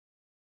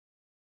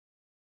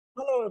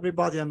Hello,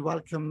 everybody, and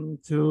welcome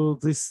to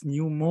this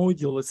new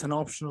module. It's an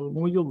optional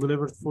module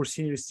delivered for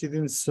senior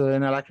students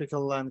in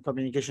Electrical and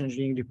Communication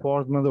Engineering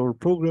Department or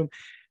program.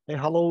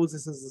 Hello,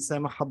 this is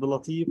Samah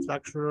Abdulatif,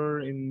 lecturer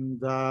in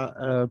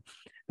the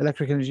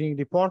Electrical Engineering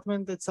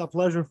Department. It's a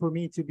pleasure for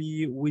me to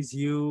be with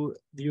you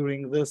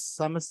during this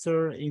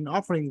semester in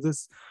offering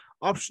this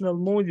optional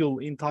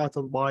module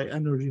entitled by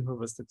Energy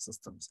Harvesting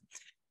Systems.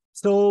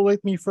 So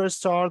let me first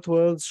start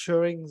with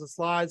sharing the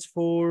slides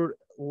for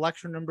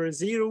lecture number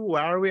 0,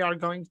 where we are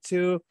going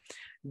to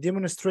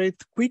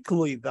demonstrate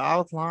quickly the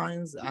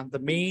outlines and the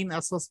main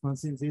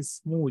assessments in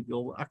this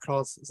module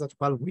across the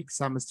 12-week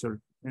semester,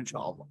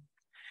 inshallah.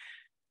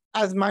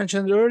 As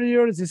mentioned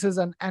earlier, this is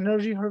an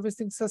energy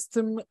harvesting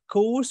system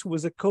course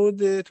with a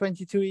code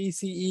 22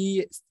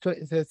 ECE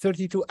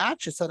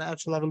 32H. It's an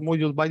H-level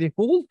module by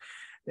default,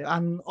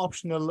 an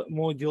optional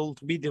module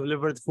to be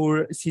delivered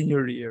for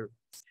senior year.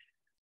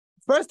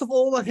 First of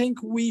all, I think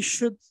we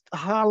should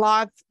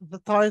highlight the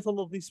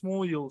title of this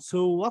module.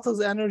 So what is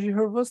energy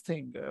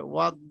harvesting?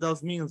 What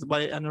does means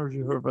by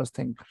energy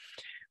harvesting?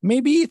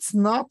 Maybe it's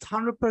not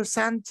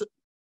 100%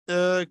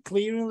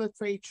 clear in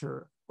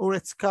literature, or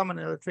it's common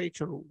in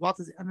literature.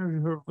 What is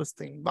energy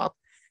harvesting? But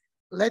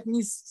let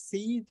me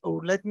see it,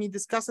 or let me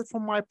discuss it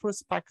from my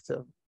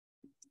perspective.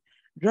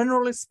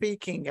 Generally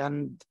speaking,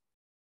 and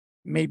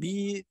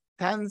maybe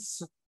 10,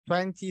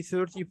 20,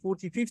 30,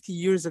 40, 50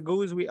 years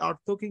ago, we are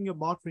talking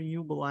about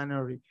renewable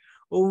energy,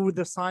 or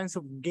the science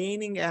of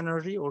gaining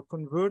energy or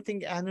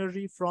converting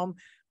energy from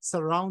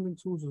surrounding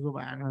sources of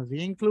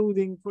energy,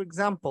 including, for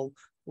example,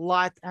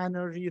 light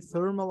energy,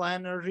 thermal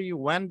energy,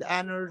 wind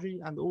energy,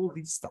 and all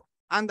these stuff.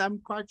 And I'm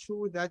quite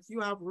sure that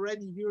you have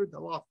already heard a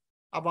lot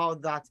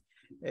about that,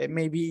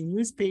 maybe in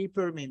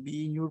newspaper,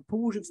 maybe in your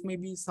projects,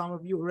 maybe some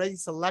of you already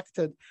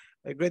selected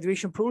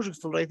graduation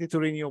projects related to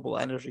renewable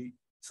energy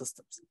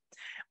systems.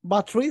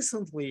 But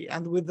recently,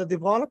 and with the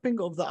developing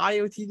of the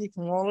IoT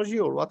technology,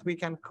 or what we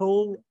can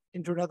call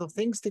Internet of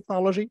Things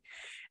technology,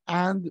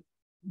 and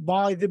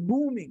by the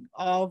booming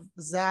of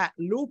the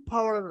low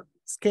power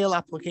scale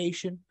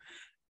application,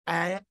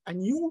 a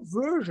new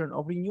version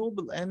of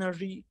renewable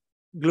energy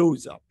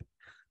glows up.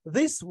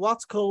 This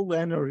what's called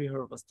energy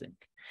harvesting.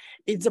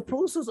 It's a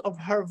process of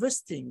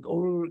harvesting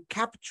or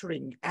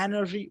capturing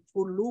energy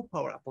for low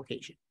power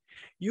application.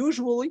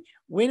 Usually,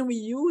 when we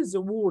use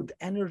the word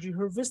energy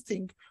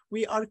harvesting,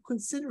 we are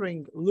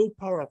considering low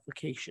power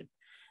application,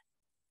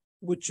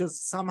 which is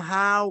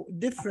somehow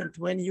different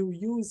when you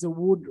use the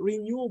word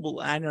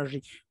renewable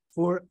energy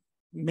for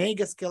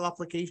mega scale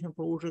application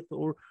project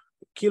or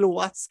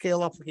kilowatt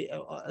scale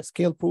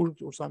scale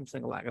project or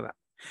something like that.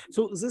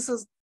 So this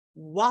is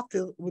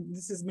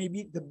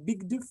maybe the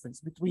big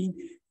difference between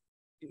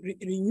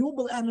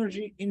renewable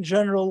energy in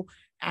general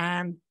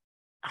and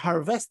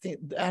harvesting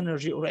the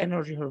energy or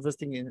energy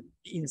harvesting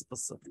in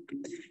specific.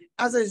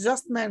 As I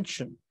just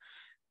mentioned,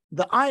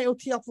 the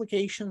IoT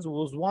applications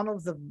was one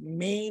of the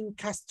main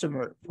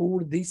customer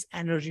for these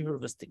energy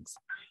harvestings.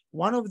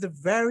 One of the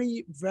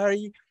very,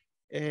 very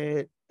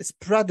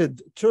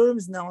spreaded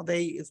terms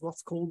nowadays is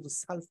what's called the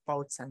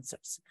self-powered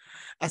sensors.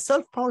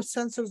 Self-powered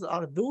sensors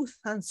are those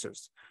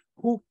sensors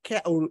who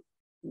can or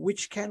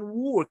which can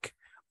work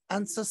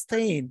and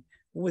sustain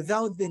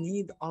without the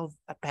need of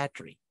a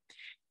battery.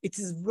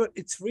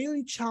 It's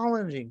really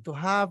challenging to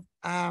have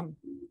a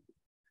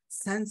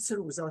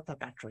sensor without a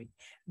battery,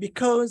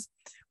 because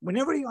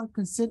whenever you are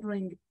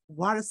considering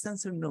wireless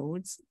sensor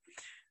nodes,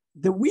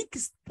 the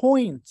weakest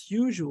point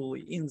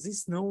usually in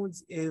these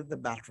nodes is the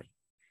battery.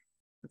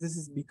 This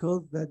is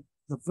because the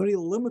very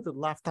limited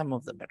lifetime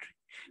of the battery.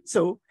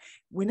 So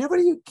whenever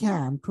you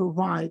can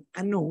provide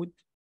a node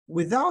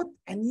without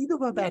a need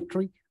of a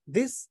battery,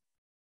 this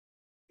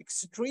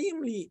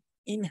extremely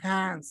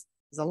enhance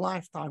the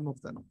lifetime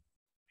of the node.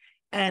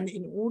 And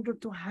in order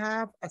to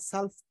have a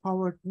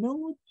self-powered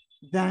node,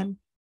 then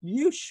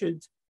you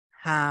should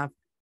have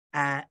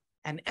an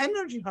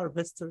energy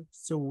harvester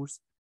source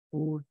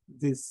for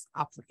this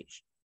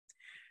application.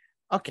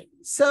 Okay,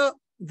 so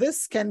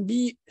this can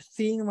be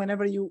seen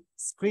whenever you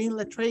screen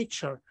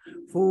literature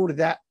for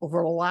the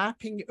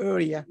overlapping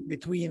area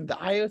between the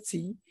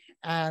IoT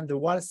and the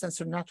wireless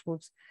sensor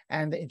networks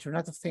and the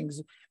Internet of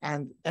Things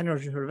and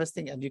energy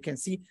harvesting. And you can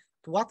see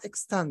to what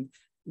extent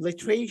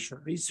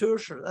literature,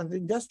 researchers, and the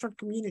industrial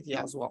community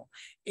as well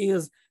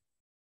is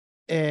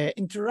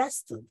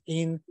interested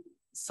in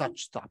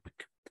such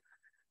topic.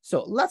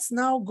 So let's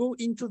now go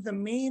into the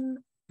main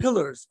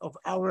pillars of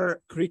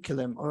our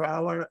curriculum or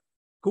our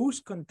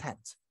course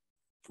content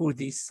for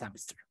this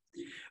semester.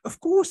 Of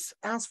course,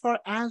 as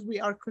far as we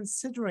are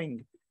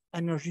considering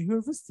energy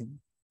harvesting,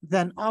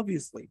 then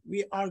obviously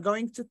we are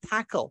going to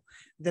tackle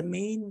the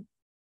main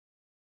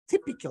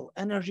typical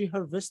energy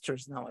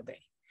harvesters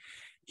nowadays.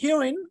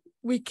 Herein,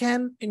 we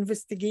can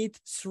investigate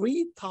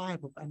 3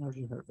 types of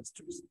energy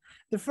harvesters.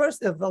 The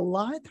first is the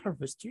light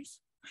harvesters.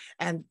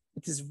 And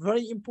it is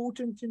very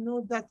important to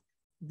note that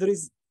there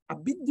is a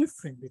bit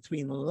difference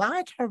between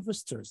light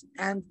harvesters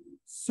and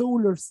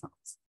solar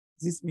cells.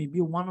 This may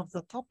be one of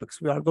the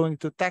topics we are going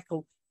to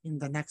tackle in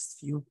the next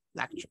few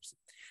lectures.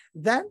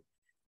 Then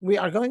we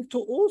are going to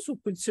also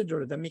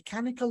consider the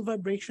mechanical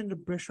vibration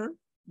pressure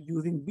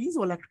using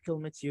piezoelectrical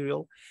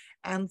material,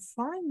 and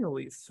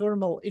finally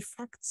thermal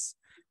effects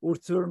or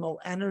thermal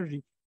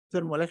energy,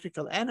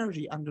 thermoelectrical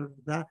energy under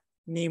the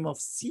name of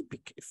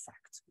CPIC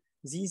effect.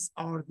 These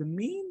are the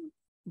main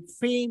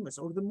famous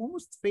or the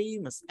most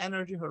famous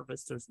energy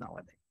harvesters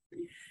nowadays.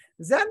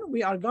 Then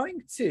we are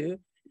going to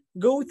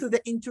go to the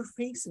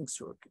interfacing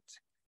circuit.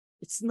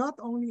 It's not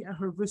only a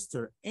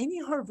harvester. Any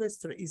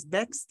harvester is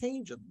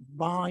backstaged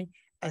by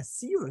a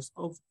series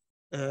of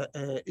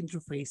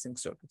interfacing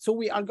circuits. So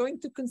we are going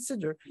to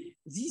consider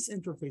these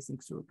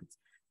interfacing circuits.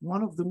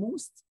 One of the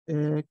most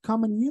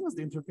common used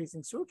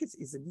interfacing circuits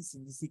is the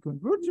DC-DC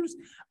converters,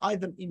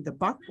 either in the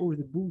buck or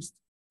the boost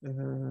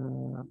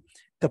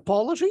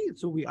topology.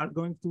 So we are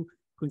going to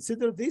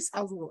consider this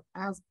as well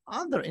as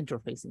other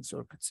interfacing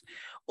circuits.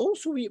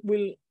 Also, we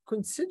will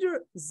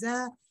consider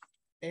the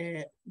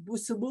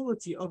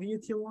possibility of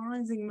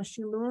utilizing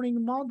machine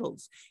learning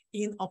models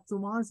in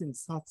optimizing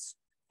such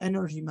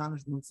energy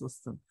management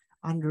system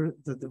under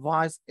the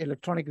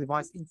electronic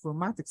device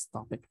informatics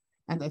topic.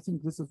 And I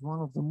think this is one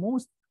of the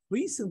most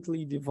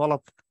recently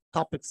developed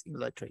topics in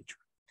literature.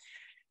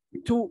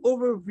 To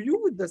overview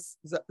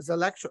the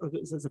lecture,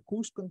 the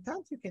course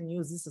content, you can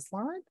use this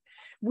slide.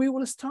 We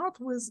will start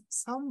with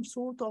some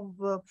sort of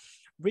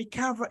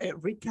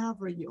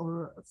recovery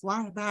or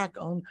flashback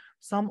on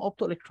some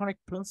optoelectronic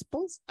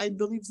principles. I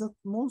believe that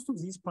most of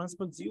these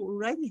principles you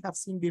already have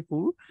seen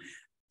before.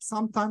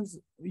 Sometimes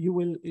you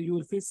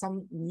will face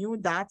some new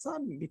data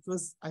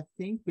because I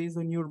think based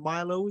on your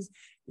bylaws,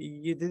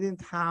 you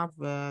didn't have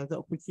the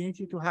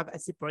opportunity to have a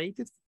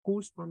separated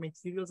course for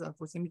materials and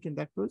for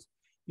semiconductors.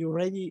 You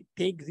already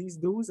take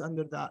those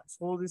under the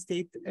solid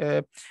state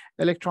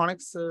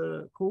electronics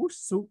course.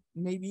 So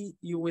maybe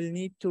you will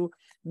need to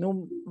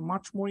know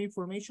much more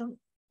information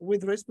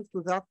with respect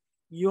to that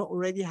you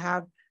already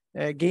have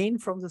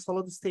gained from the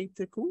solid state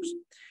course.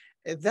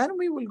 Then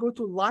we will go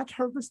to light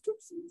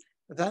harvesters,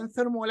 then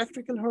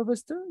thermoelectrical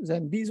harvester,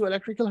 then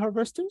piezoelectrical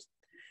harvesters.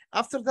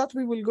 After that,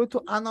 we will go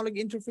to analog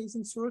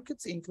interfacing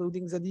circuits,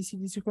 including the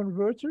DC-DC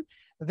converter.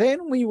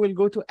 Then we will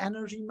go to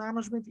energy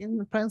management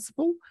in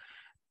principle.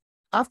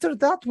 After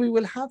that, we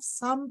will have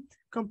some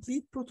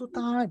complete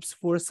prototypes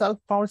for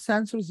self-powered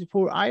sensors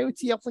for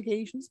IoT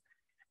applications.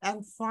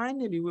 And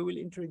finally, we will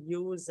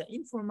introduce the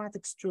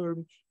informatics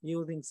term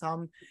using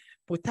some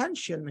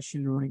potential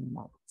machine learning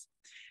models.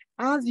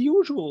 As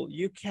usual,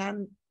 you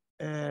can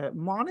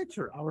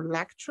monitor our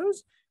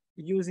lectures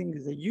using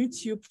the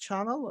YouTube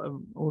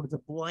channel or the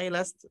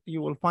playlist.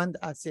 You will find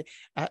as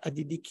a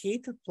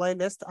dedicated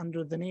playlist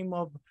under the name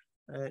of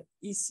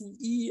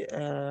ECE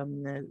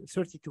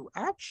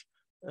 32H.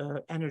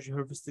 Energy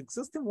harvesting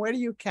system, where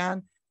you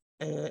can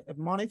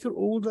monitor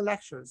all the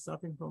lectures,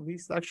 starting from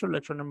this lecture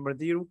number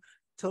 0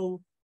 till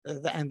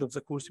the end of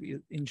the course,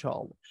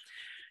 inshallah.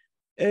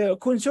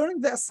 Concerning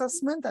the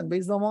assessment and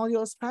based on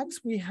module specs,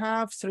 we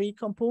have 3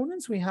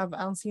 components. We have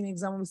unseen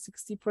exam with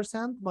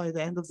 60% by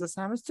the end of the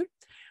semester.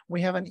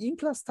 We have an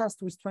in-class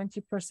test with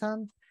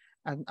 20%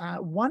 and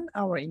 1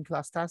 hour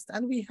in-class test.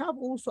 And we have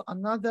also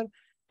another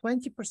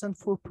 20%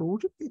 for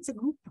project. It's a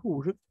group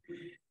project.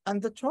 And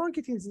the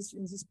target in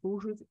this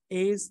project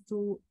is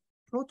to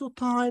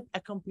prototype a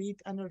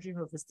complete energy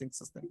harvesting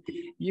system.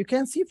 You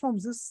can see from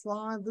this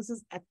slide, this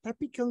is a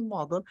typical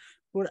model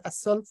for a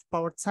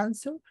self-powered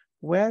sensor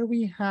where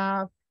we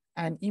have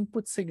an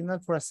input signal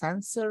for a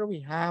sensor,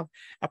 we have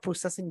a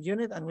processing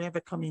unit, and we have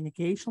a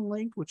communication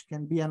link, which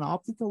can be an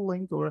optical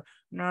link or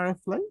an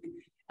RF link.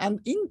 And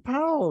in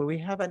parallel, we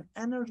have an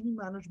energy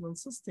management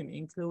system,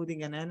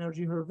 including an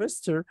energy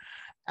harvester,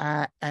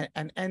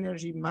 an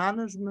energy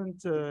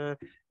management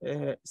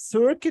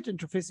circuit,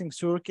 interfacing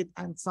circuit,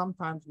 and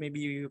sometimes maybe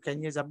you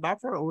can use a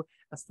buffer or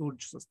a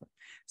storage system.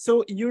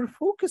 So your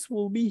focus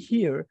will be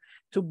here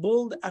to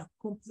build a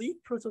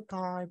complete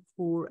prototype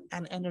for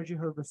an energy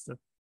harvester.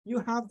 You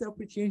have the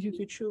opportunity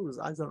to choose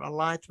either a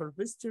light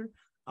harvester,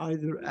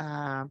 either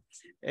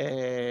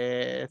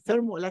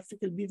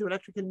thermoelectrical,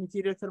 piezoelectrical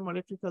material,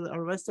 thermoelectrical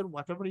harvester,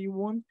 whatever you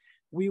want.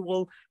 We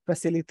will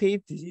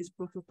facilitate this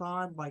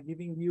prototype by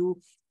giving you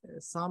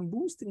some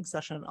boosting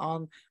session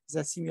on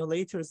the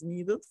simulators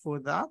needed for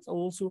that.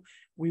 Also,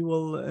 we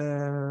will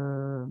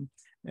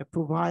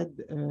provide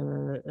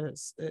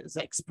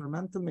the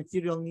experimental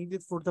material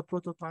needed for the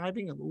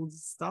prototyping and all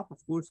this stuff.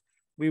 Of course,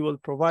 we will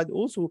provide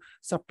also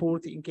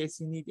support in case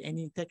you need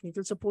any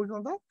technical support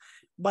on that.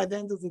 By the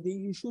end of the day,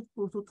 you should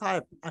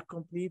prototype a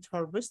complete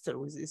harvester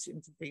with this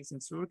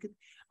interfacing circuit,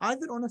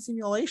 either on a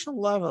simulation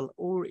level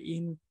or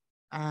in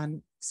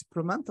an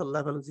experimental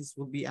level. This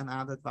will be an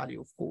added value,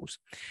 of course.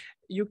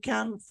 You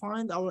can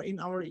find in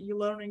our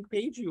e-learning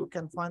page, you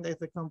can find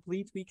the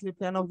complete weekly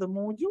plan of the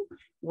module,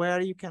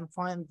 where you can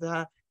find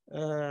the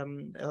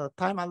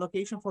time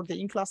allocation for the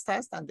in-class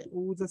test and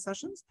all the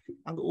sessions,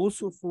 and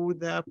also for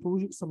the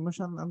project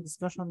submission and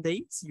discussion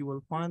dates. You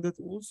will find it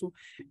also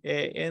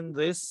in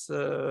this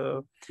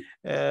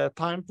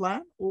time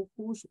plan. Of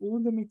course, all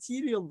the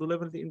material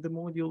delivered in the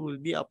module will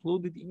be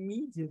uploaded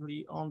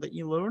immediately on the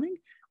e-learning.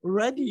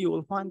 Already, you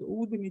will find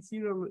all the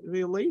material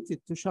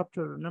related to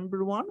chapter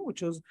number 1,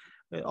 which is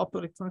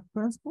optoelectronic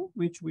principle,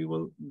 which we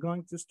will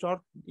going to start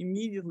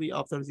immediately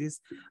after this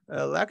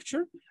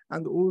lecture,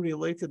 and all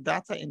related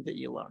data in the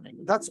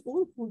e-learning. That's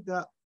all for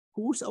the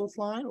course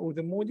outline or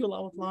the module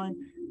outline,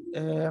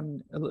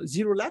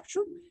 0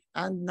 lecture.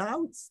 And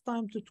now it's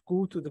time to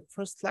go to the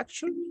first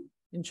lecture,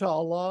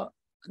 inshallah,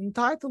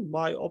 entitled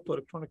by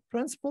optoelectronic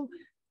principle.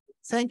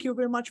 Thank you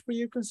very much for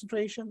your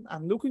concentration.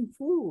 I'm looking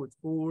forward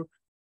for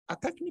a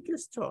technical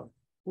start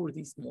for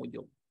this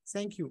module.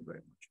 Thank you very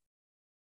much.